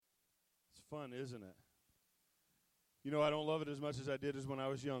fun, isn't it? You know, I don't love it as much as I did as when I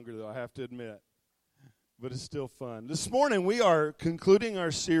was younger, though, I have to admit. But it's still fun. This morning, we are concluding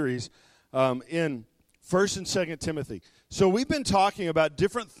our series in 1st and 2nd Timothy. So we've been talking about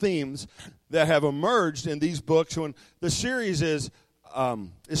different themes that have emerged in these books. When the series is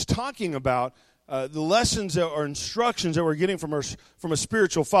talking about the lessons or instructions that we're getting from a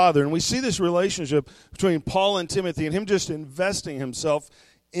spiritual father. And we see this relationship between Paul and Timothy and him just investing himself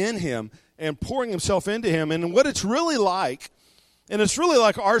in him and pouring himself into him. And what it's really like, and it's really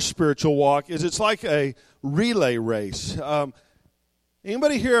like our spiritual walk, is it's like a relay race.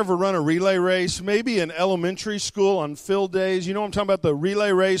 Anybody here ever run a relay race? Maybe in elementary school on field days. You know what I'm talking about, the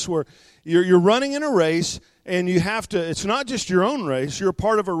relay race where you're running in a race and you have to, it's not just your own race, you're a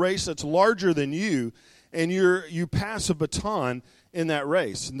part of a race that's larger than you, and you pass a baton in that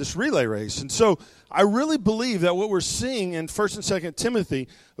race, in this relay race. And so I really believe that what we're seeing in 1st and 2nd Timothy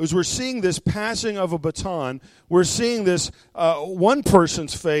is we're seeing this passing of a baton. We're seeing this one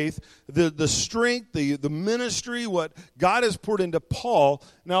person's faith, the strength, the ministry, what God has poured into Paul.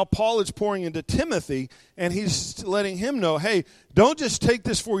 Now Paul is pouring into Timothy, and he's letting him know, hey, don't just take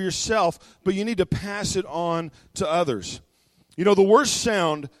this for yourself, but you need to pass it on to others. You know, the worst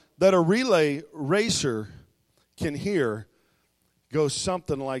sound that a relay racer can hear goes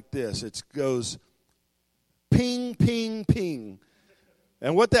something like this. It goes ping, ping, ping.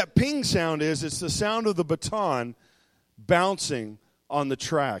 And what that ping sound is, it's the sound of the baton bouncing on the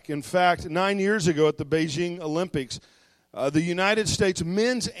track. In fact, 9 years ago at the Beijing Olympics, the United States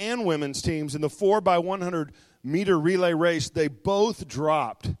men's and women's teams in the 4x100 meter relay race, they both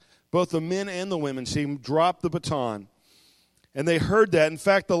dropped. Both the men and the women's team dropped the baton. And they heard that. In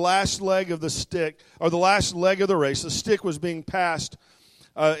fact, the last leg of the stick, or the last leg of the race, the stick was being passed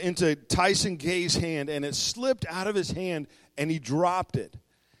into Tyson Gay's hand, and it slipped out of his hand, and he dropped it.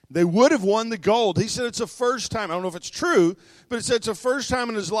 They would have won the gold. He said it's the first time. I don't know if it's true, but he said it's the first time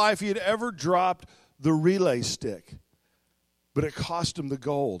in his life he had ever dropped the relay stick. But it cost him the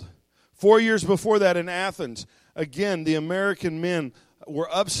gold. 4 years before that in Athens, again, the American men were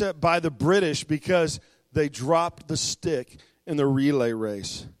upset by the British because they dropped the stick in the relay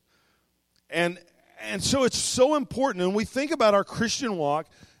race. And so it's so important. And we think about our Christian walk.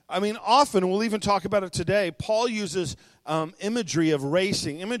 I mean, often, we'll even talk about it today, Paul uses imagery of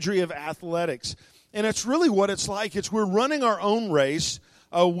racing, imagery of athletics. And it's really what it's like. We're running our own race.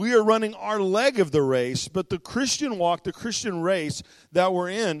 We are running our leg of the race. But the Christian walk, the Christian race that we're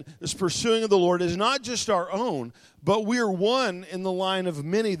in, is pursuing of the Lord, is not just our own, but we are one in the line of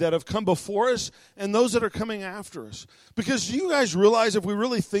many that have come before us and those that are coming after us. Because you guys realize, if we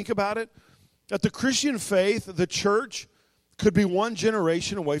really think about it, that the Christian faith, the church, could be one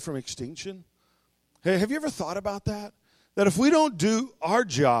generation away from extinction? Hey, have you ever thought about that? That if we don't do our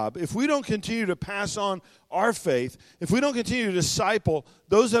job, if we don't continue to pass on our faith, if we don't continue to disciple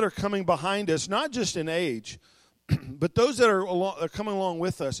those that are coming behind us, not just in age, but those that are coming along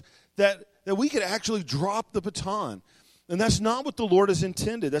with us, that we could actually drop the baton. And that's not what the Lord has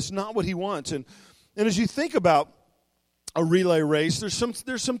intended. That's not what He wants. And as you think about a relay race, there's some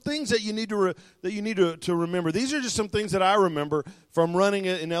things that you need to remember. These are just some things that I remember from running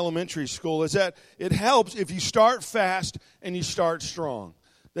it in elementary school, is that it helps if you start fast and you start strong,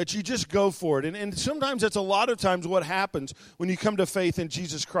 that you just go for it. And sometimes that's a lot of times what happens when you come to faith in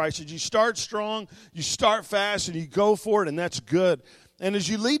Jesus Christ, is you start strong, you start fast, and you go for it, and that's good. And as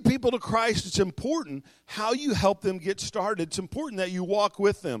you lead people to Christ, it's important how you help them get started. It's important that you walk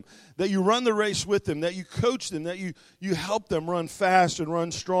with them, that you run the race with them, that you coach them, that you help them run fast and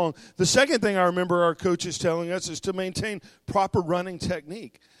run strong. The second thing I remember our coaches telling us is to maintain proper running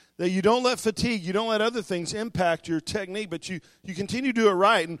technique. That you don't let fatigue, you don't let other things impact your technique, but you continue to do it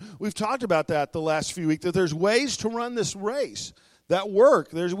right. And we've talked about that the last few weeks, that there's ways to run this race that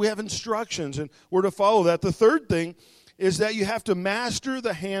work. We have instructions, and we're to follow that. The third thing is that you have to master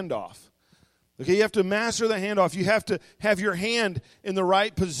the handoff. Okay, you have to master the handoff. You have to have your hand in the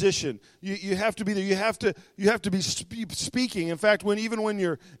right position. You have to be there. You have to be speaking. In fact, when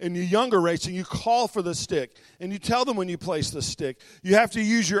you're in your younger racing, you call for the stick and you tell them when you place the stick. You have to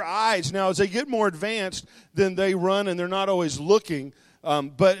use your eyes. Now, as they get more advanced, then they run and they're not always looking.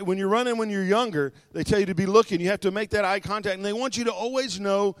 But when you're running when you're younger, they tell you to be looking. You have to make that eye contact, and they want you to always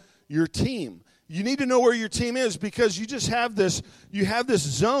know your team. You need to know where your team is, because you just have this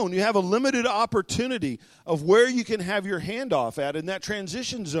zone. You have a limited opportunity of where you can have your handoff at in that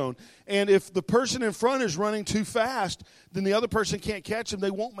transition zone. And if the person in front is running too fast, then the other person can't catch them.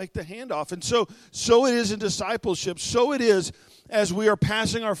 They won't make the handoff. And so it is in discipleship. So it is as we are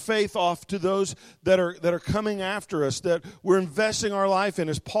passing our faith off to those that are coming after us, that we're investing our life in,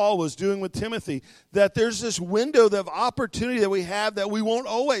 as Paul was doing with Timothy, that there's this window of opportunity that we have that we won't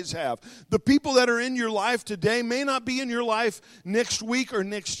always have. The people that are in your life today may not be in your life next week or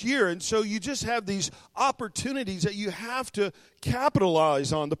next year, and so you just have these opportunities that you have to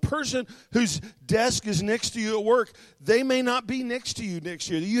capitalize on. The person whose desk is next to you at work, they may not be next to you next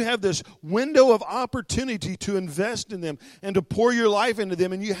year. You have this window of opportunity to invest in them and to pour your life into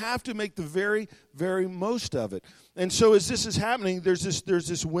them, and you have to make the very, very most of it. And so as this is happening, there's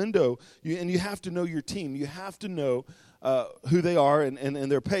this window, and you have to know your team. You have to know who they are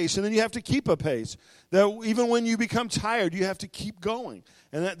and their pace, and then you have to keep a pace. That even when you become tired, you have to keep going.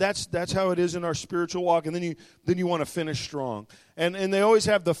 And that's how it is in our spiritual walk. And then you want to finish strong. And they always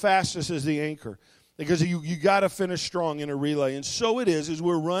have the fastest as the anchor, because you got to finish strong in a relay. And so it is as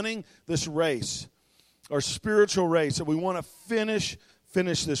we're running this race, our spiritual race, that we want to finish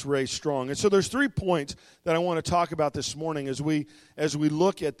this race strong. And so there's 3 points that I want to talk about this morning as we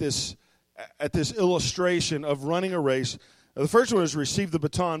look at this illustration of running a race. The first one is receive the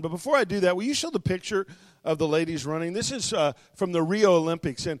baton. But before I do that, will you show the picture of the ladies running? This is from the Rio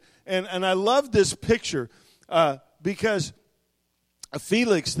Olympics. And I love this picture because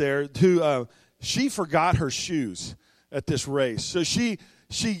Felix there, who she forgot her shoes at this race. So she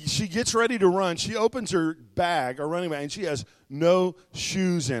gets ready to run. She opens her bag, her running bag, and she has no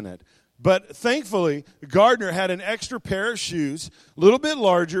shoes in it. But thankfully, Gardner had an extra pair of shoes, a little bit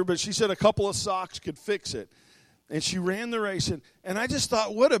larger, but she said a couple of socks could fix it. And she ran the race. And I just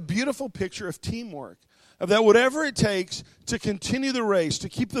thought, what a beautiful picture of teamwork. Of that whatever it takes to continue the race, to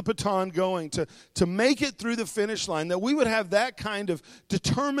keep the baton going, to make it through the finish line, that we would have that kind of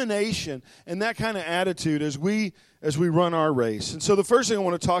determination and that kind of attitude as we run our race. And so the first thing I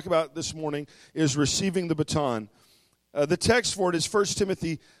want to talk about this morning is receiving the baton. The text for it is 1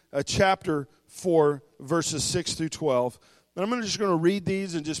 Timothy chapter 4, verses 6 through 12. And I'm just going to read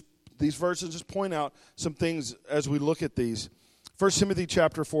these verses, just point out some things as we look at these. 1 Timothy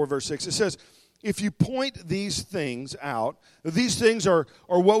chapter 4, verse 6. It says, if you point these things out, these things are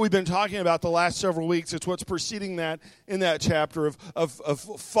what we've been talking about the last several weeks. It's what's preceding that in that chapter of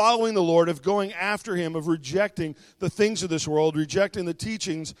following the Lord, of going after Him, of rejecting the things of this world, rejecting the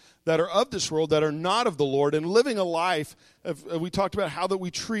teachings that are of this world, that are not of the Lord, and living a life. We talked about how that we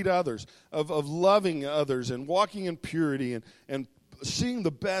treat others, of loving others and walking in purity and seeing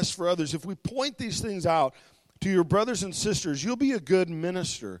the best for others. If we point these things out to your brothers and sisters, you'll be a good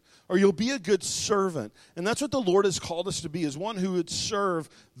minister, or you'll be a good servant. And that's what the Lord has called us to be, is one who would serve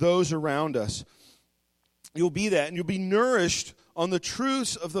those around us. You'll be that, and you'll be nourished on the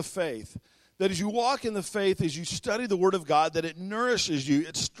truths of the faith. That as you walk in the faith, as you study the Word of God, that it nourishes you,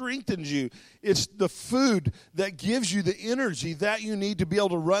 it strengthens you. It's the food that gives you the energy that you need to be able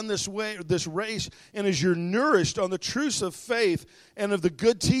to run this race. And as you're nourished on the truths of faith and of the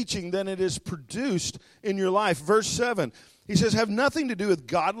good teaching, then it is produced in your life. Verse 7, he says, have nothing to do with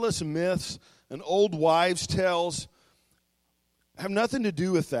godless myths and old wives' tales. Have nothing to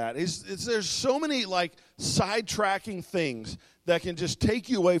do with that. There's so many sidetracking things that can just take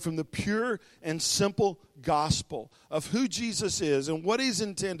you away from the pure and simple gospel of who Jesus is and what He's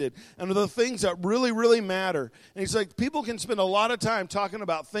intended and the things that really, really matter. And he's like, people can spend a lot of time talking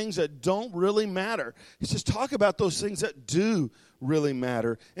about things that don't really matter. He says, talk about those things that do really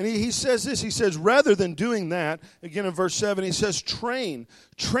matter. And he says this, he says, rather than doing that, again in verse 7, he says, train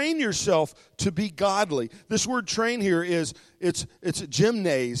yourself to be godly. This word train here it's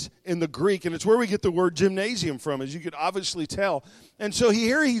gymnase in the Greek, and it's where we get the word gymnasium from, as you could obviously tell. And so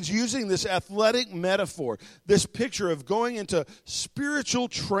here he's using this athletic metaphor, this picture of going into spiritual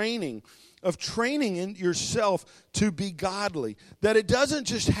training, of training in yourself to be godly, that it doesn't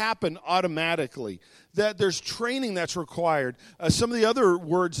just happen automatically, that there's training that's required. Some of the other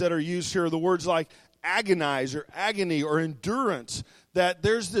words that are used here are the words like agonize or agony or endurance, that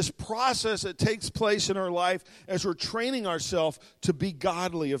there's this process that takes place in our life as we're training ourselves to be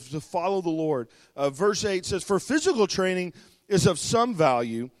godly, to follow the Lord. Verse 8 says, for physical training is of some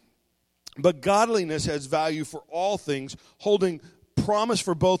value, but godliness has value for all things, holding promise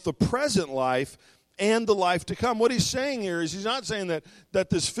for both the present life and the life to come. What he's saying here is he's not saying that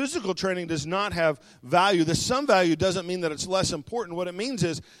this physical training does not have value. The some value doesn't mean that it's less important. What it means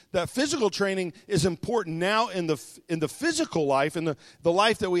is that physical training is important now in the physical life, in the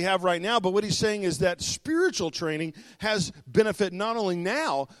life that we have right now. But what he's saying is that spiritual training has benefit not only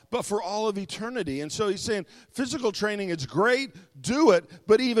now, but for all of eternity. And so he's saying physical training is great, do it,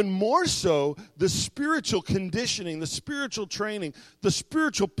 but even more so, the spiritual conditioning, the spiritual training, the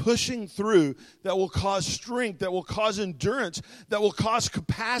spiritual pushing through that will will cause strength, that will cause endurance, that will cause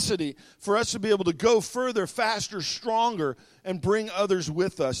capacity for us to be able to go further, faster, stronger, and bring others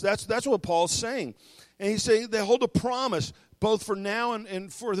with us. That's what Paul's saying. And he's saying they hold a promise, both for now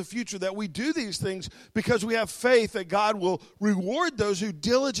and for the future, that we do these things because we have faith that God will reward those who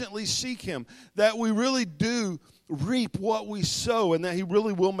diligently seek him, that we really do reap what we sow, and that he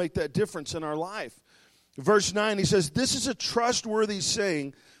really will make that difference in our life. Verse 9, he says, this is a trustworthy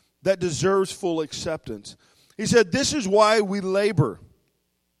saying that deserves full acceptance. He said, this is why we labor.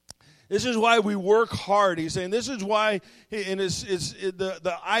 This is why we work hard. He's saying this is why, and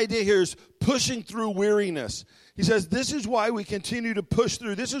the idea here is pushing through weariness. He says this is why we continue to push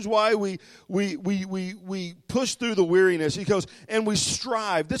through. This is why we push through the weariness. He goes, and we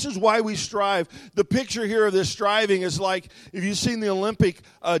strive. This is why we strive. The picture here of this striving is like if you've seen the Olympic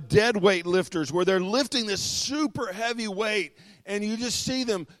dead weight lifters where they're lifting this super heavy weight and you just see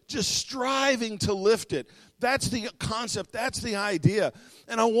them just striving to lift it. That's the concept. That's the idea.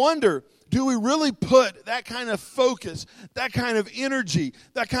 And I wonder, do we really put that kind of focus, that kind of energy,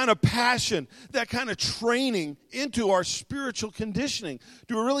 that kind of passion, that kind of training into our spiritual conditioning?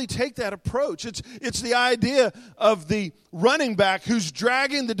 Do we really take that approach? It's the idea of the running back who's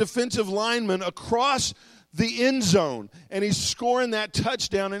dragging the defensive lineman across the end zone, and he's scoring that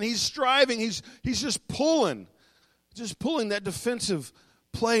touchdown, and he's striving. He's just pulling that defensive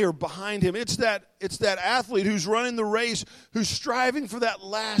player behind him. It's that athlete who's running the race, who's striving for that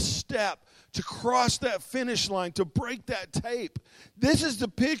last step to cross that finish line, to break that tape. This is the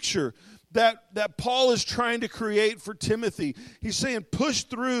picture that Paul is trying to create for Timothy. He's saying push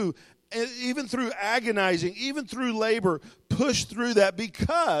through, even through agonizing, even through labor, push through that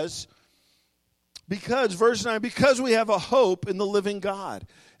because verse 9, because we have a hope in the living God.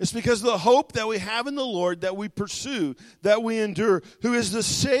 It's because of the hope that we have in the Lord that we pursue, that we endure, who is the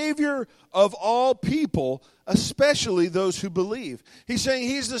Savior of all people, especially those who believe. He's saying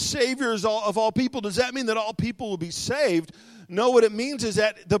he's the Savior of all people. Does that mean that all people will be saved? No, what it means is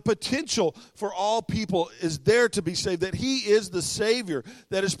that the potential for all people is there to be saved, that he is the Savior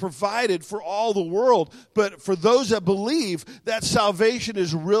that is provided for all the world. But for those that believe, that salvation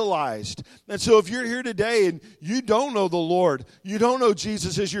is realized. And so if you're here today and you don't know the Lord, you don't know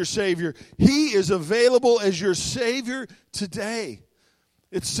Jesus as your Savior, he is available as your Savior today.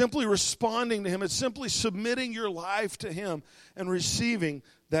 It's simply responding to him. It's simply submitting your life to him and receiving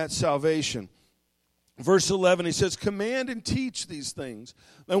that salvation. Verse 11, he says, command and teach these things.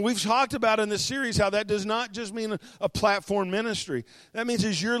 And we've talked about in this series how that does not just mean a platform ministry. That means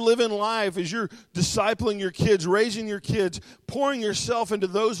as you're living life, as you're discipling your kids, raising your kids, pouring yourself into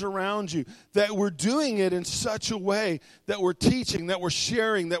those around you, that we're doing it in such a way that we're teaching, that we're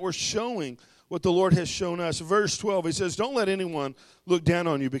sharing, that we're showing what the Lord has shown us. Verse 12, he says, don't let anyone look down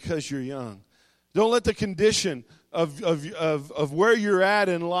on you because you're young. Don't let the condition of where you're at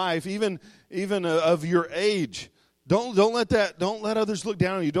in life, even of your age, don't let others look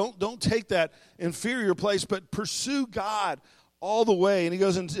down on you. Don't take that inferior place, but pursue God all the way. And he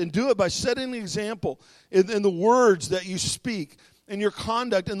goes and do it by setting an example in the words that you speak, in your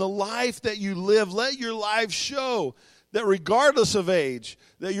conduct, in the life that you live. Let your life show that regardless of age,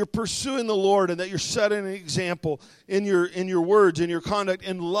 that you're pursuing the Lord and that you're setting an example in your words, in your conduct,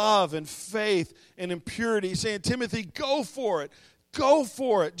 in love and faith and in purity. He's saying, Timothy, go for it. Go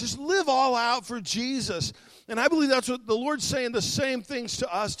for it. Just live all out for Jesus. And I believe that's what the Lord's saying, the same things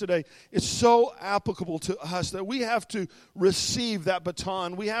to us today. It's so applicable to us that we have to receive that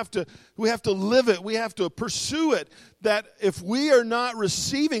baton. We have to live it. We have to pursue it. That if we are not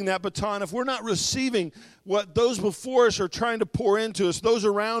receiving that baton, if we're not receiving what those before us are trying to pour into us, those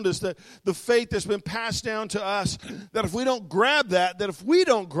around us, that the faith that's been passed down to us, that if we don't grab that if we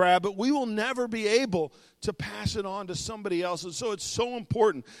don't grab it, we will never be able to pass it on to somebody else. And so it's so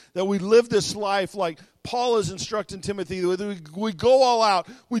important that we live this life like Paul is instructing Timothy. We go all out.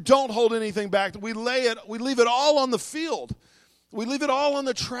 We don't hold anything back. We leave it all on the field. We leave it all on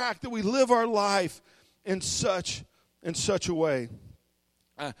the track, that we live our life in such a way.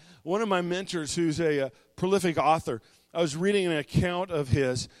 One of my mentors, who's a prolific author, I was reading an account of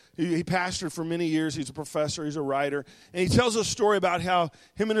his. He pastored for many years. He's a professor. He's a writer. And he tells a story about how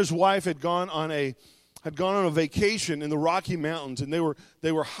him and his wife had gone on a vacation in the Rocky Mountains, and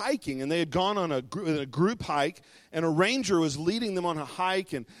they were hiking, and they had gone on a group hike, and a ranger was leading them on a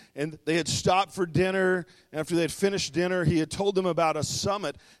hike, and they had stopped for dinner. After they had finished dinner, he had told them about a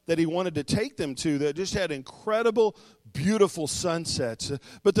summit that he wanted to take them to that just had incredible, beautiful sunsets.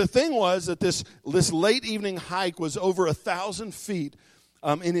 But the thing was that this late evening hike was over 1,000 feet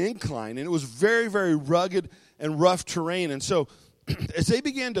in incline, and it was very, very rugged and rough terrain. And so as they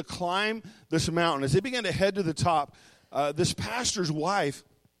began to climb this mountain, as they began to head to the top, this pastor's wife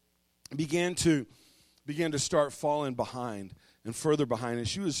began to start falling behind and further behind, and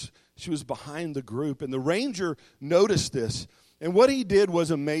she was behind the group. And the ranger noticed this, and what he did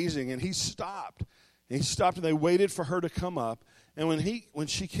was amazing. And he stopped, and they waited for her to come up. And when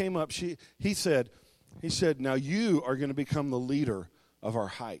she came up, he said, "Now you are going to become the leader of our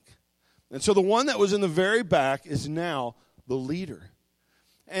hike." And so the one that was in the very back is now the leader.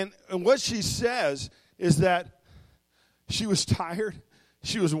 And what she says is that she was tired,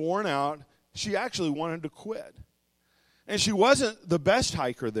 she was worn out, she actually wanted to quit. And she wasn't the best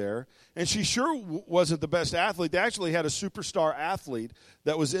hiker there, and she sure wasn't the best athlete. They actually had a superstar athlete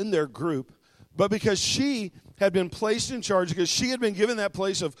that was in their group. But because she had been placed in charge, because she had been given that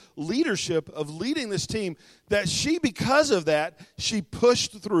place of leadership, of leading this team, that because of that, she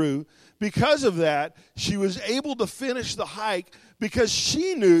pushed through. Because of that, she was able to finish the hike because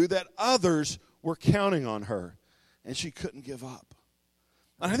she knew that others were counting on her, and she couldn't give up.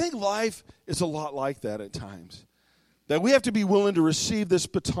 And I think life is a lot like that at times. That we have to be willing to receive this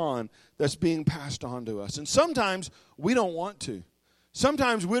baton that's being passed on to us. And sometimes we don't want to.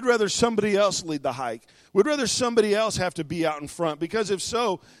 Sometimes we'd rather somebody else lead the hike. We'd rather somebody else have to be out in front, because if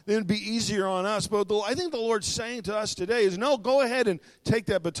so, then it'd be easier on us. But I think the Lord's saying to us today is, no, go ahead and take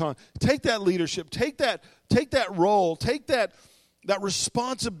that baton. Take that leadership. Take that role. Take that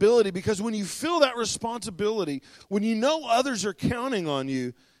responsibility, because when you feel that responsibility, when you know others are counting on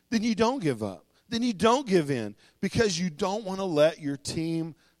you, then you don't give up. Then you don't give in, because you don't want to let your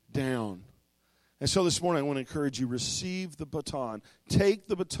team down. And so this morning I want to encourage you, receive the baton. Take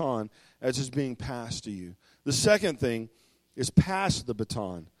the baton as it's being passed to you. The second thing is pass the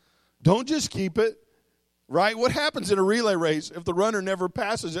baton. Don't just keep it, right? What happens in a relay race if the runner never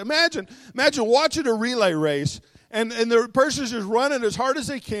passes? Imagine watching a relay race, and the person is just running as hard as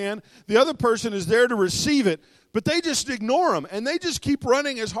they can. The other person is there to receive it, but they just ignore them, and they just keep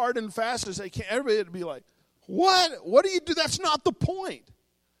running as hard and fast as they can. Everybody would be like, what? What do you do? That's not the point,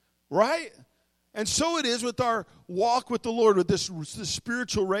 right? And so it is with our walk with the Lord, with this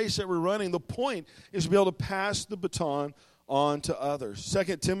spiritual race that we're running. The point is to be able to pass the baton on to others.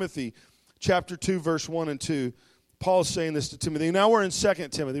 2 Timothy chapter 2, verse 1 and 2. Paul's saying this to Timothy. Now we're in 2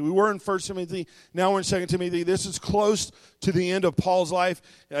 Timothy. We were in 1 Timothy. Now we're in 2 Timothy. This is close to the end of Paul's life.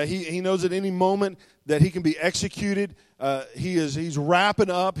 He knows at any moment that he can be executed. He's wrapping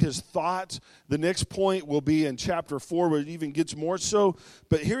up his thoughts. The next point will be in chapter 4, where it even gets more so.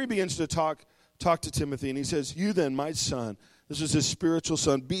 But here he begins to talk to Timothy, and he says, "You then, my son," this is his spiritual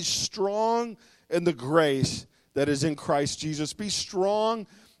son, "be strong in the grace that is in Christ Jesus." Be strong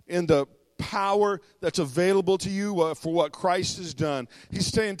in the power that's available to you for what Christ has done. He's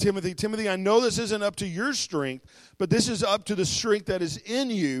saying, Timothy, I know this isn't up to your strength, but this is up to the strength that is in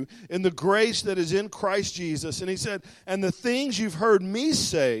you, in the grace that is in Christ Jesus. And he said, "And the things you've heard me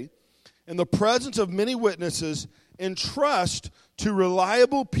say in the presence of many witnesses, entrust to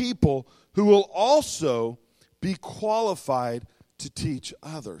reliable people who will also be qualified to teach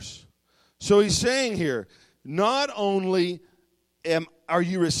others." So he's saying here, not only are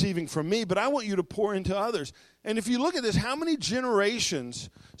you receiving from me, but I want you to pour into others. And if you look at this, how many generations,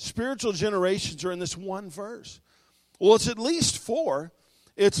 spiritual generations, are in this one verse? Well, it's at least 4.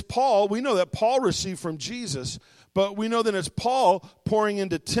 It's Paul. We know that Paul received from Jesus, but we know that it's Paul pouring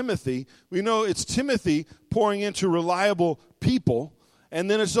into Timothy. We know it's Timothy pouring into reliable people. And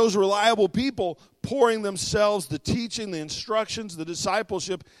then it's those reliable people pouring themselves, the teaching, the instructions, the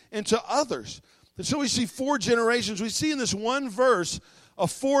discipleship into others. And so we see 4 generations. We see in this one verse a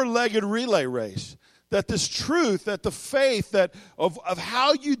 4-legged relay race. That this truth, that the faith that of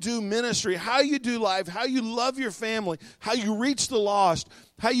how you do ministry, how you do life, how you love your family, how you reach the lost,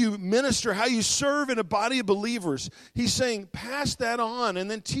 how you minister, how you serve in a body of believers. He's saying, pass that on and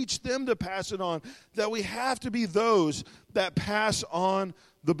then teach them to pass it on. That we have to be those that pass on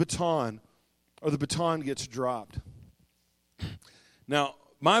the baton, or the baton gets dropped. Now,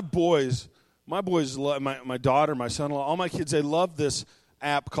 my boys love, my daughter, my son-in-law, all my kids, they love this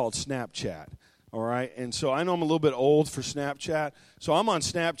app called Snapchat. All right, and so I know I'm a little bit old for Snapchat, so I'm on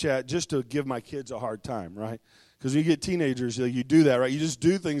Snapchat just to give my kids a hard time, right? Because when you get teenagers, you do that, right? You just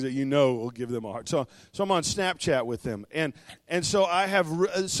do things that you know will give them a hard time. So I'm on Snapchat with them, and so I have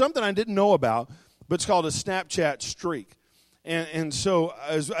something I didn't know about, but it's called a Snapchat streak. And so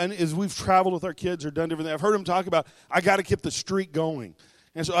as we've traveled with our kids or done different things, I've heard them talk about, I got to keep the streak going.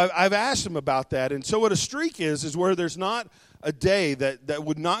 And so I've asked them about that. And so what a streak is where there's not a day that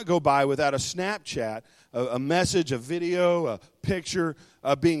would not go by without a Snapchat a message, a video, a picture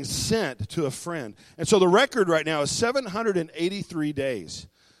being sent to a friend. And so the record right now is 783 days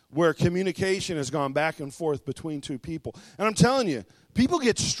where communication has gone back and forth between two people. And I'm telling you, people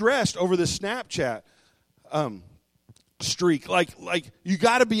get stressed over the Snapchat streak. Like you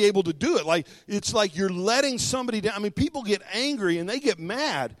got to be able to do it. Like it's like you're letting somebody down. I mean, people get angry and they get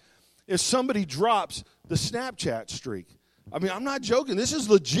mad if somebody drops the Snapchat streak. I mean, I'm not joking. This is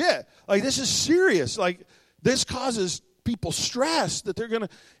legit. Like, this is serious. Like, this causes people stress that they're going to.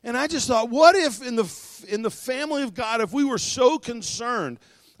 And I just thought, what if in the family of God, if we were so concerned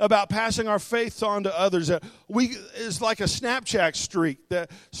about passing our faith on to others that it's like a Snapchat streak that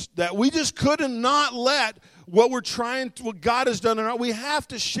we just couldn't not let what God has done. We have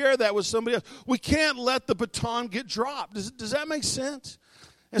to share that with somebody else. We can't let the baton get dropped. Does that make sense?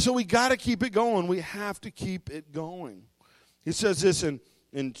 And so we got to keep it going. We have to keep it going. He says this in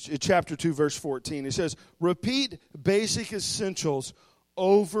chapter 2, verse 14. He says, repeat basic essentials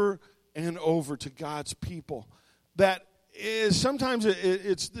over and over to God's people. That is sometimes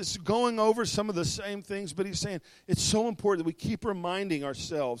it's this going over some of the same things, but he's saying it's so important that we keep reminding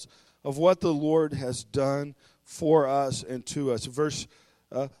ourselves of what the Lord has done for us and to us.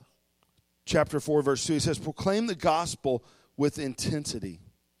 Chapter 4, verse 2, he says, proclaim the gospel with intensity.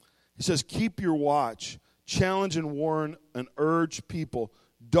 He says, keep your watch, challenge and warn and urge people.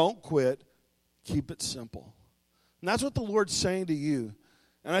 Don't quit, keep it simple. And that's what the Lord's saying to you.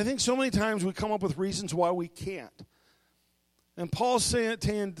 And I think so many times we come up with reasons why we can't. And Paul's saying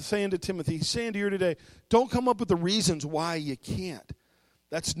to Timothy, he's saying to you today, don't come up with the reasons why you can't.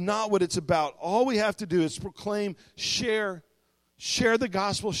 That's not what it's about. All we have to do is proclaim, share the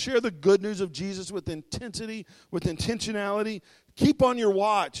gospel, share the good news of Jesus with intensity, with intentionality. Keep on your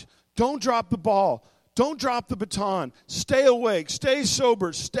watch. Don't drop the ball. Don't drop the baton. Stay awake. Stay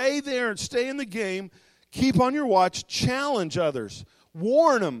sober. Stay there and stay in the game. Keep on your watch. Challenge others.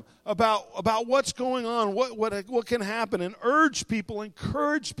 Warn them about what's going on, what can happen, and urge people,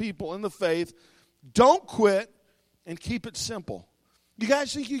 encourage people in the faith. Don't quit, and keep it simple. You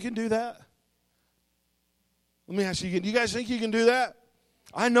guys think you can do that? Let me ask you again. Do you guys think you can do that?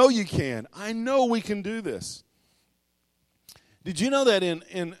 I know you can. I know we can do this. Did you know that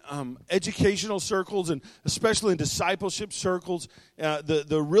in educational circles and especially in discipleship circles,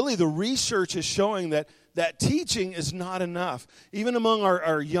 the research is showing that teaching is not enough. Even among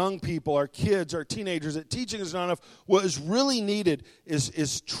our young people, our kids, our teenagers, that teaching is not enough. What is really needed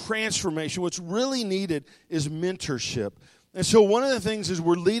is transformation. What's really needed is mentorship. And so one of the things is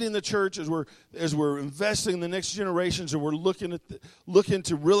we're leading the church as we're investing in the next generations and we're looking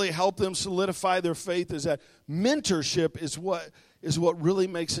to really help them solidify their faith is that mentorship is what really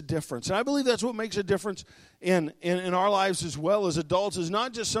makes a difference. And I believe that's what makes a difference in our lives as well as adults, is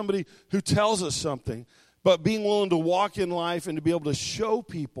not just somebody who tells us something, but being willing to walk in life and to be able to show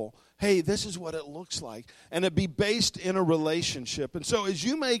people, hey, this is what it looks like, and it be based in a relationship. And so as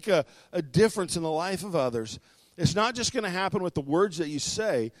you make a difference in the life of others, it's not just going to happen with the words that you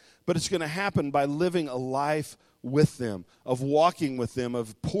say, but it's going to happen by living a life with them, of walking with them,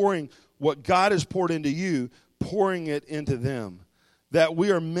 of pouring what God has poured into you, pouring it into them. That we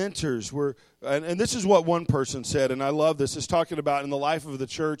are mentors. And this is what one person said, and I love this. It's talking about in the life of the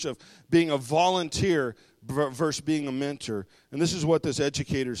church of being a volunteer versus being a mentor. And this is what this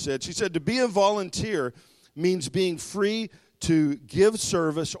educator said. She said, to be a volunteer means being free to give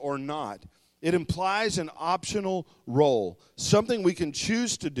service or not. It implies an optional role, something we can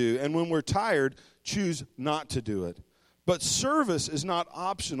choose to do, and when we're tired, choose not to do it. But service is not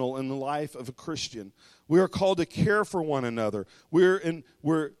optional in the life of a Christian. We are called to care for one another. We're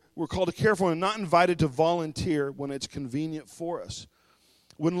called to care for one another, not invited to volunteer when it's convenient for us.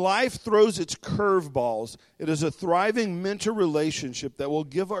 When life throws its curveballs, it is a thriving mentor relationship that will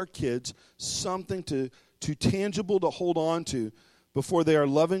give our kids something to tangible to hold on to before they are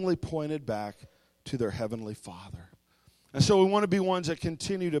lovingly pointed back to their Heavenly Father. And so we want to be ones that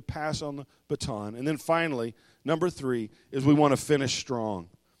continue to pass on the baton. And then finally, number 3 is we want to finish strong.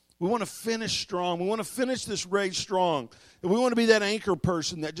 We want to finish strong. We want to finish this race strong. And we want to be that anchor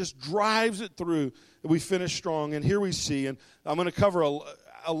person that just drives it through, and we finish strong. And here we see, and I'm going to cover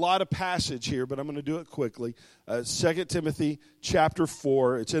a lot of passage here, but I'm going to do it quickly. 2 Timothy chapter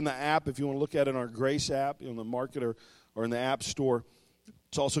 4. It's in the app if you want to look at it in our Grace app, in the market or in the app store.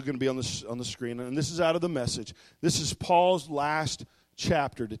 It's also going to be on the screen. And this is out of the Message. This is Paul's last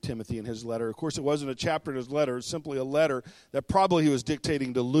chapter to Timothy in his letter. Of course, it wasn't a chapter in his letter. It's simply a letter that probably he was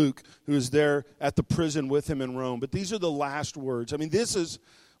dictating to Luke, who was there at the prison with him in Rome. But these are the last words. I mean, this is,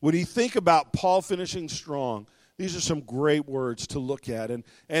 when you think about Paul finishing strong, these are some great words to look at. And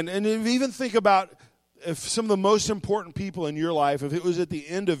even think about if some of the most important people in your life, if it was at the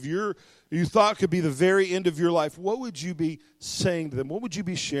end of you thought could be the very end of your life, what would you be saying to them? What would you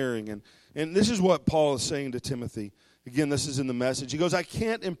be sharing? And this is what Paul is saying to Timothy. Again, this is in the message. He goes, I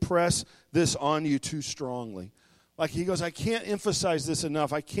can't impress this on you too strongly. Like he goes, I can't emphasize this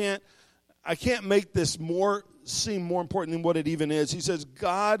enough. I can't make this seem more important than what it even is. He says,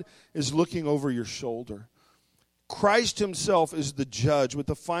 God is looking over your shoulder. Christ himself is the judge with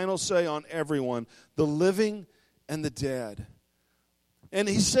the final say on everyone, the living and the dead. And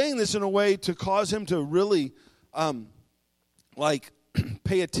he's saying this in a way to cause him to really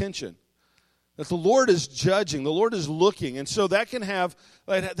pay attention. That the Lord is judging, the Lord is looking. And so that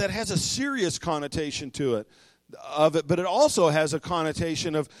has a serious connotation to it. But it also has a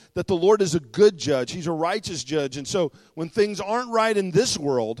connotation of that the Lord is a good judge. He's a righteous judge. And so when things aren't right in this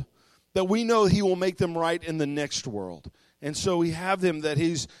world, that we know he will make them right in the next world. And so we have them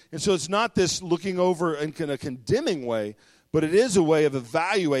and so it's not this looking over in a condemning way, but it is a way of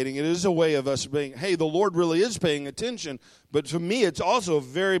evaluating. It is a way of us being, hey, the Lord really is paying attention. But to me, it's also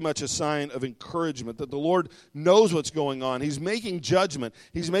very much a sign of encouragement that the Lord knows what's going on. He's making judgment.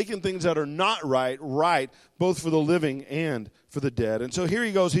 He's making things that are not right, both for the living and for the dead. And so here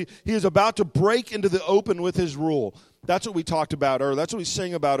he goes. He is about to break into the open with his rule. That's what we talked about earlier. That's what we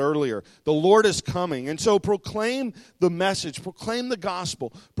sang about earlier. The Lord is coming. And so proclaim the message. Proclaim the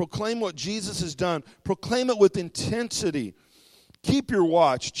gospel. Proclaim what Jesus has done. Proclaim it with intensity. Keep your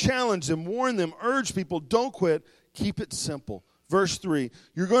watch. Challenge them. Warn them. Urge people. Don't quit. Keep it simple. Verse 3,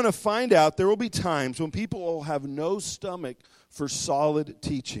 you're going to find out there will be times when people will have no stomach for solid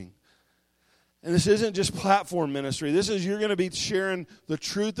teaching. And this isn't just platform ministry. This is you're going to be sharing the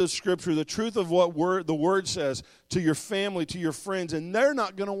truth of Scripture, the truth of what the Word says to your family, to your friends, and they're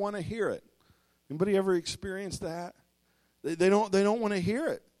not going to want to hear it. Anybody ever experienced that? They don't want to hear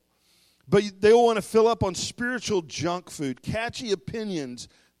it. But they will want to fill up on spiritual junk food, catchy opinions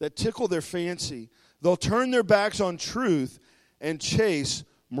that tickle their fancy. They'll turn their backs on truth and chase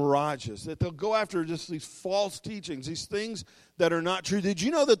mirages. That they'll go after just these false teachings, these things that are not true. Did you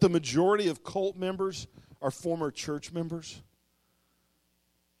know that the majority of cult members are former church members?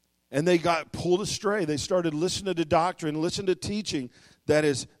 And they got pulled astray. They started listening to doctrine, listening to teaching that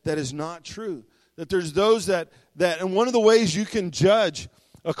is not true. That there's those that and one of the ways you can judge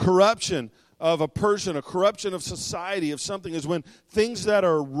a corruption of a person, a corruption of society, of something, is when things that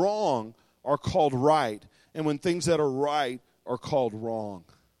are wrong are called right, and when things that are right are called wrong.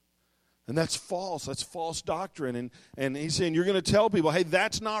 And that's false. That's false doctrine. And he's saying you're going to tell people, hey,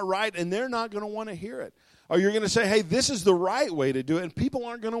 that's not right, and they're not going to want to hear it. Or you're going to say, hey, this is the right way to do it, and people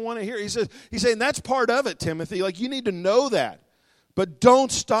aren't going to want to hear it. He's saying that's part of it, Timothy. Like, you need to know that. But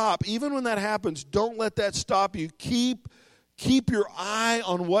don't stop. Even when that happens, don't let that stop you. Keep your eye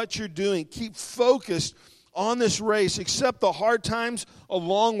on what you're doing. Keep focused on this race. Accept the hard times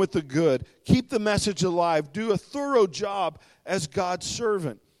along with the good. Keep the message alive. Do a thorough job as God's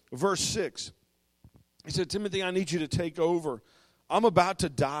servant. Verse 6. He said, Timothy, I need you to take over. I'm about to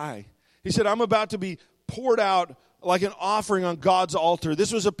die. He said, I'm about to be poured out like an offering on God's altar.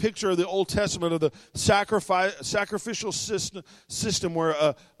 This was a picture of the Old Testament of the sacrificial system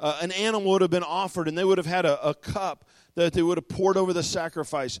where an animal would have been offered, and they would have had a cup that they would have poured over the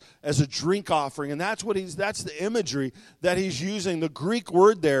sacrifice as a drink offering. And that's the imagery that he's using. The Greek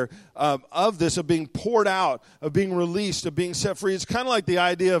word there of this, of being poured out, of being released, of being set free. It's kind of like the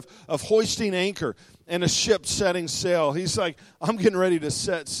idea of hoisting anchor and a ship setting sail. He's like, I'm getting ready to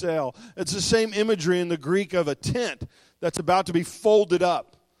set sail. It's the same imagery in the Greek of a tent that's about to be folded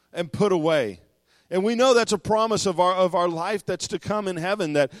up and put away. And we know that's a promise of our life that's to come in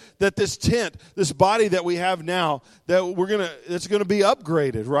heaven, that this tent, this body that we have now, it's gonna be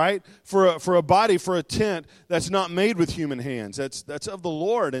upgraded, right? For a body, for a tent that's not made with human hands. That's of the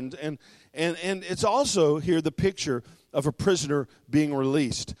Lord. And it's also here the picture of a prisoner being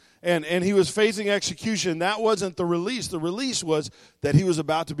released. And he was facing execution. That wasn't the release. The release was that he was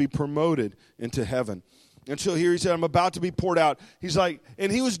about to be promoted into heaven. And so here he said, I'm about to be poured out. He's like,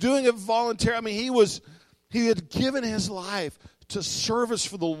 and he was doing it voluntarily. I mean, he had given his life to service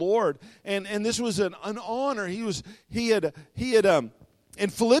for the Lord. And this was an honor. He had in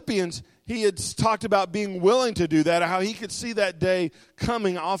Philippians, he had talked about being willing to do that, how he could see that day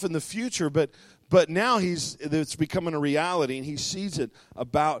coming off in the future. But now it's becoming a reality, and he sees it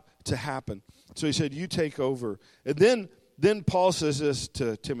about to happen. So he said, you take over. And then Paul says this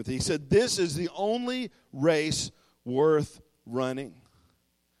to Timothy. He said, this is the only race worth running.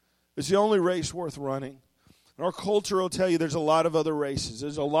 It's the only race worth running. And our culture will tell you there's a lot of other races.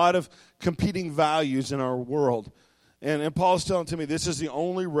 There's a lot of competing values in our world. And Paul's telling Timothy, this is the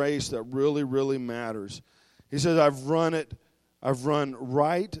only race that really, really matters. He says, I've run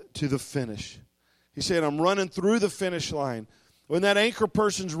right to the finish. He said, I'm running through the finish line. When that anchor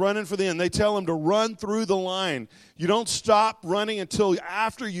person's running for the end, they tell him to run through the line. You don't stop running until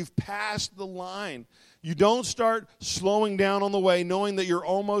after you've passed the line. You don't start slowing down on the way, knowing that you're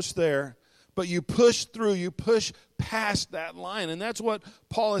almost there. But you push through, you push past that line. And that's what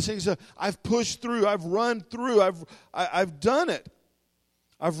Paul is saying. He said, I've pushed through, I've run through, I've done it.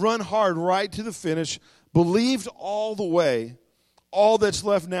 I've run hard right to the finish, believed all the way. All that's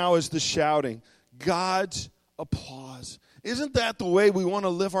left now is the shouting, God's applause. Isn't that the way we want to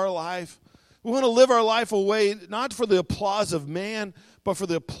live our life? We want to live our life away, not for the applause of man, but for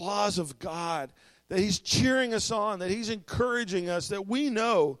the applause of God. That He's cheering us on, that He's encouraging us, that we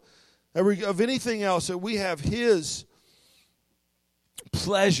know of anything else, that we have His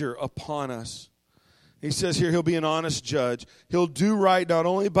pleasure upon us. He says here, He'll be an honest judge. He'll do right not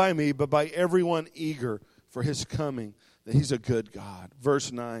only by me, but by everyone eager for His coming, that He's a good God.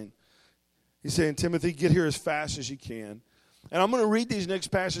 Verse 9, he's saying, Timothy, get here as fast as you can. And I'm going to read these next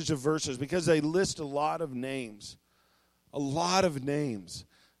passage of verses because they list a lot of names. A lot of names.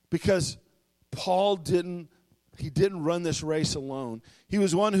 Because Paul didn't run this race alone. He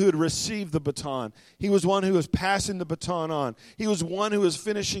was one who had received the baton. He was one who was passing the baton on. He was one who was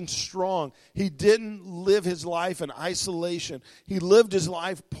finishing strong. He didn't live his life in isolation. He lived his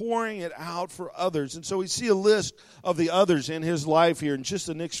life pouring it out for others. And so we see a list of the others in his life here in just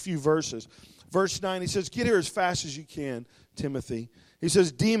the next few verses. Verse 9, he says, get here as fast as you can, Timothy. He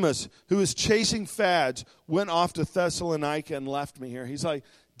says, Demas, who is chasing fads, went off to Thessalonica and left me here. He's like,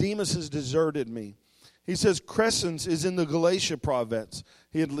 Demas has deserted me. He says Crescens is in the Galatia province.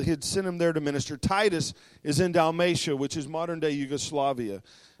 He had sent him there to minister. Titus is in Dalmatia, which is modern-day Yugoslavia.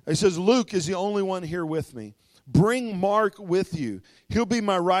 He says Luke is the only one here with me. Bring Mark with you. He'll be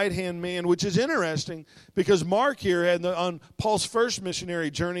my right-hand man, which is interesting because Mark here on Paul's first missionary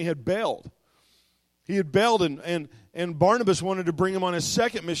journey had bailed. He had bailed, and Barnabas wanted to bring him on his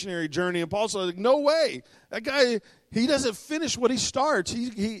second missionary journey. And Paul said, like, no way. That guy, he doesn't finish what he starts.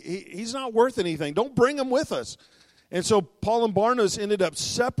 He's not worth anything. Don't bring him with us. And so Paul and Barnabas ended up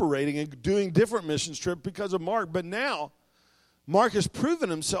separating and doing different missions trips because of Mark. But now, Mark has proven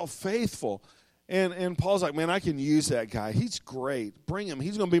himself faithful. And Paul's like, man, I can use that guy. He's great. Bring him.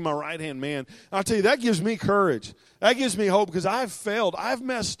 He's going to be my right-hand man. And I'll tell you, that gives me courage. That gives me hope because I've failed. I've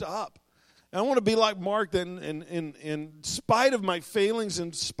messed up. And I want to be like Mark that in spite of my failings,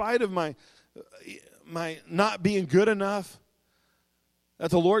 in spite of my not being good enough,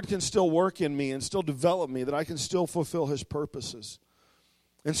 that the Lord can still work in me and still develop me, that I can still fulfill His purposes.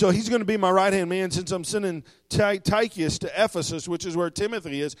 And so He's going to be my right-hand man since I'm sending Tychicus to Ephesus, which is where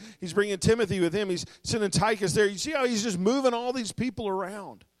Timothy is. He's bringing Timothy with him. He's sending Tychicus there. You see how He's just moving all these people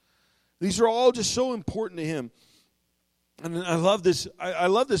around. These are all just so important to Him. And I love this. I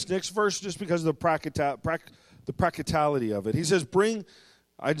love this next verse just because of the practicality of it. He says,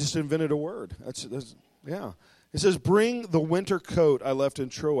 I just invented a word. Yeah. It says, bring the winter coat I left in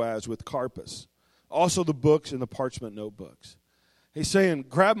Troas with Carpus. Also the books and the parchment notebooks. He's saying,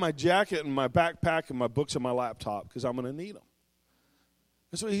 grab my jacket and my backpack and my books and my laptop because I'm going to need them.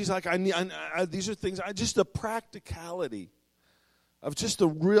 That's what he's like, these are things, just the practicality of just the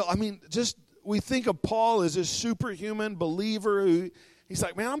real, we think of Paul as a superhuman believer who, he's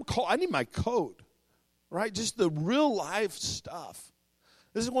like, man, I need my coat, right? Just the real life stuff.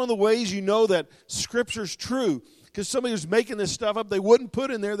 This is one of the ways you know that Scripture's true, because somebody who's making this stuff up, they wouldn't put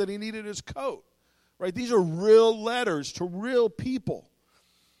in there that he needed his coat, right? These are real letters to real people.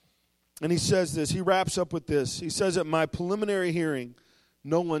 And he says this, he wraps up with this. He says, at my preliminary hearing,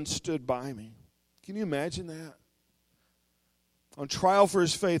 no one stood by me. Can you imagine that? On trial for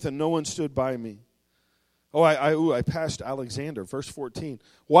his faith, and no one stood by me. I passed Alexander. Verse 14.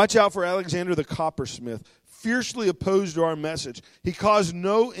 Watch out for Alexander the coppersmith, fiercely opposed to our message. He caused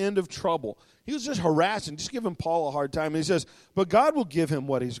no end of trouble. He was just harassing, just giving Paul a hard time. And he says, but God will give him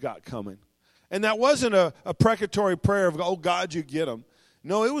what he's got coming. And that wasn't a precatory prayer of, oh, God, you get him.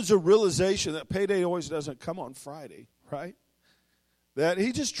 No, it was a realization that payday always doesn't come on Friday, right? That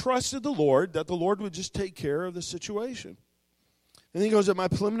he just trusted the Lord, that the Lord would just take care of the situation. And he goes, at my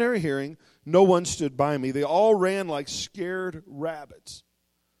preliminary hearing, no one stood by me. They all ran like scared rabbits.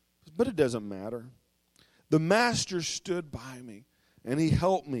 But it doesn't matter. The Master stood by me, and He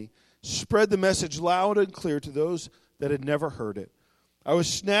helped me spread the message loud and clear to those that had never heard it. I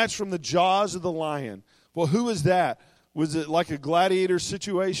was snatched from the jaws of the lion. Well, who is that? Was it like a gladiator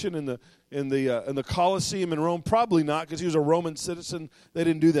situation in the Colosseum in Rome? Probably not, because he was a Roman citizen. They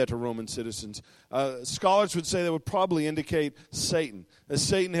didn't do that to Roman citizens. Scholars would say that would probably indicate Satan, as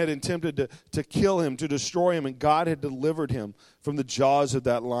Satan had attempted to kill him, to destroy him, and God had delivered him from the jaws of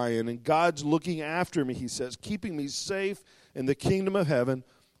that lion. And God's looking after me, he says, keeping me safe in the kingdom of heaven.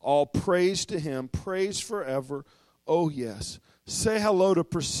 All praise to him, praise forever. Oh, yes. Say hello to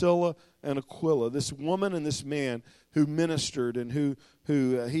Priscilla and Aquila, this woman and this man who ministered and who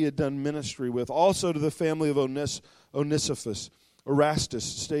he had done ministry with. Also to the family of Onesiphorus. Erastus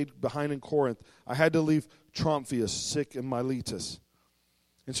stayed behind in Corinth. I had to leave Trophimus sick in Miletus.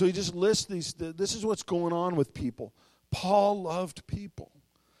 And so he just lists these. This is what's going on with people. Paul loved people.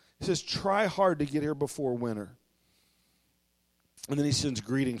 He says, try hard to get here before winter. And then he sends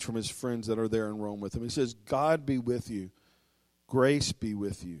greetings from his friends that are there in Rome with him. He says, God be with you. Grace be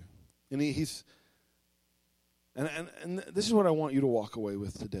with you. And he's and this is what I want you to walk away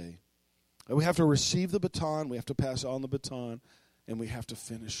with today. We have to receive the baton, we have to pass on the baton, and we have to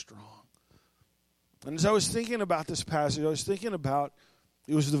finish strong. And as I was thinking about this passage, I was thinking about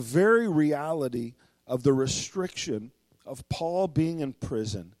it was the very reality of the restriction of Paul being in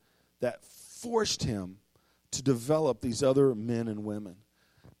prison that forced him to develop these other men and women.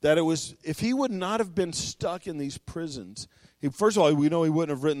 That it was, if he would not have been stuck in these prisons, first of all, we know he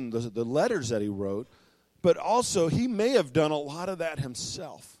wouldn't have written the letters that he wrote, but also he may have done a lot of that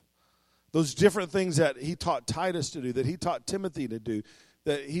himself. Those different things that he taught Titus to do, that he taught Timothy to do,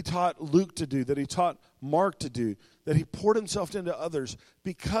 that he taught Luke to do, that he taught Mark to do, that he poured himself into others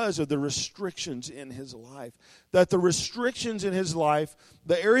because of the restrictions in his life. That the restrictions in his life,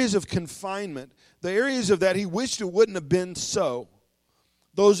 the areas of confinement, the areas of that he wished it wouldn't have been so,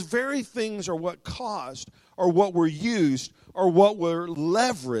 those very things are what caused, or what were used, or what were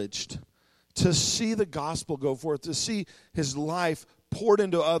leveraged to see the gospel go forth, to see his life poured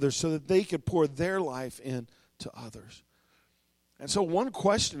into others so that they could pour their life into others. And so one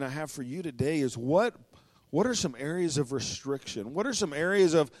question I have for you today is what are some areas of restriction? What are some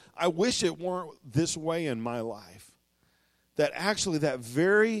areas of, I wish it weren't this way in my life? That actually that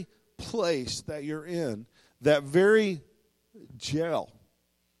very place that you're in, that very jail,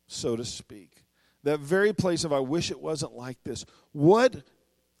 so to speak, that very place of I wish it wasn't like this, what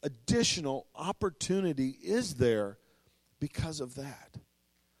additional opportunity is there because of that?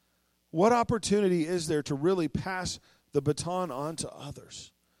 What opportunity is there to really pass the baton on to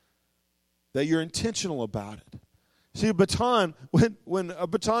others? That you're intentional about it. See, a baton, when a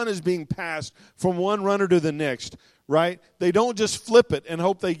baton is being passed from one runner to the next, right? They don't just flip it and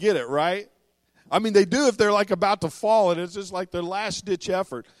hope they get it, right? I mean, they do if they're like about to fall and it's just like their last ditch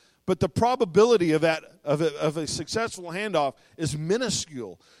effort. But the probability of a successful handoff is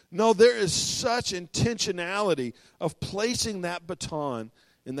minuscule. No, there is such intentionality of placing that baton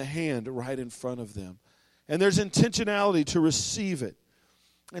in the hand right in front of them. And there's intentionality to receive it.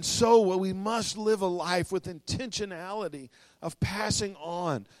 And so we must live a life with intentionality of passing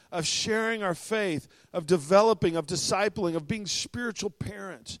on, of sharing our faith, of developing, of discipling, of being spiritual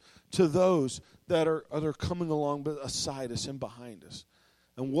parents to those that are coming along beside us and behind us.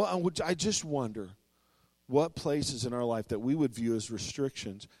 And I just wonder what places in our life that we would view as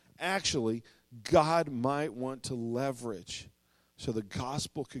restrictions, actually, God might want to leverage so the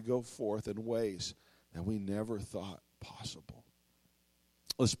gospel could go forth in ways that we never thought possible.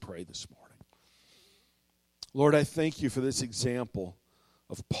 Let's pray this morning. Lord, I thank you for this example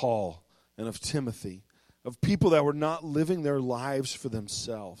of Paul and of Timothy, of people that were not living their lives for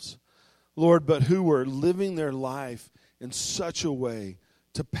themselves, Lord, but who were living their life in such a way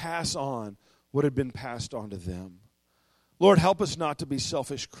to pass on what had been passed on to them. Lord, help us not to be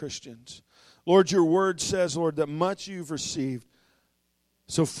selfish Christians. Lord, your word says, Lord, that much you've received,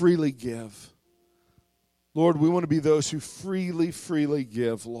 so freely give. Lord, we want to be those who freely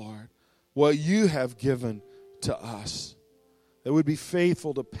give, Lord, what you have given to us. That we'd be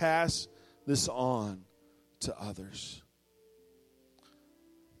faithful to pass this on to others.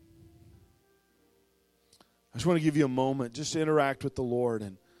 I just want to give you a moment just to interact with the Lord.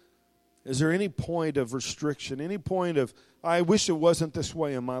 And is there any point of restriction, any point of, I wish it wasn't this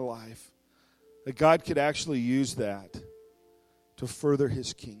way in my life, that God could actually use that to further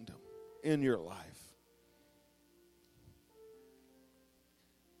his kingdom in your life?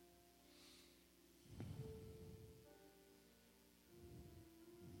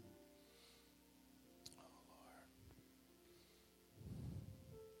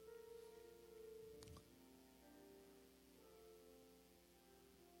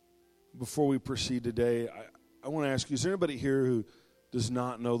 Before we proceed today, I want to ask you, is there anybody here who does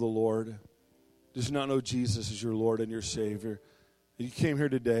not know the Lord? does not know Jesus as your Lord and your Savior, and you came here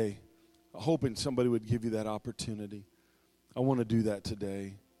today hoping somebody would give you that opportunity, I want to do that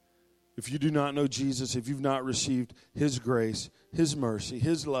today. If you do not know Jesus, if you've not received His grace, His mercy,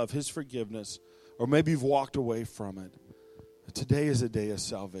 His love, His forgiveness, or maybe you've walked away from it, today is a day of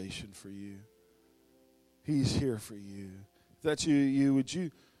salvation for you. He's here for you. If that's you, would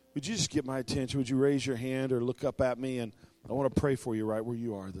you just get my attention? Would you raise your hand or look up at me? And I want to pray for you right where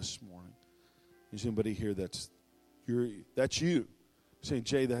you are this morning. Is anybody here that's you? Saying,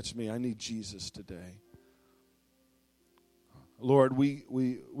 Jay, that's me. I need Jesus today. Lord, we're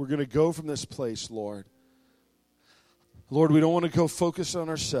going to go from this place, Lord. Lord, we don't want to go focus on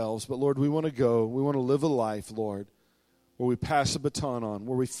ourselves, but Lord, we want to live a life, Lord, where we pass the baton on,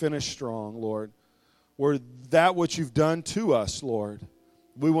 where we finish strong, Lord, where that what you've done to us, Lord,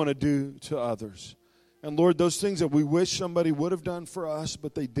 we want to do to others. And Lord, those things that we wish somebody would have done for us,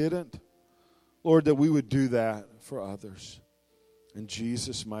 but they didn't, Lord, that we would do that for others. In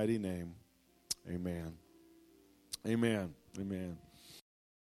Jesus' mighty name, amen. Amen. Amen.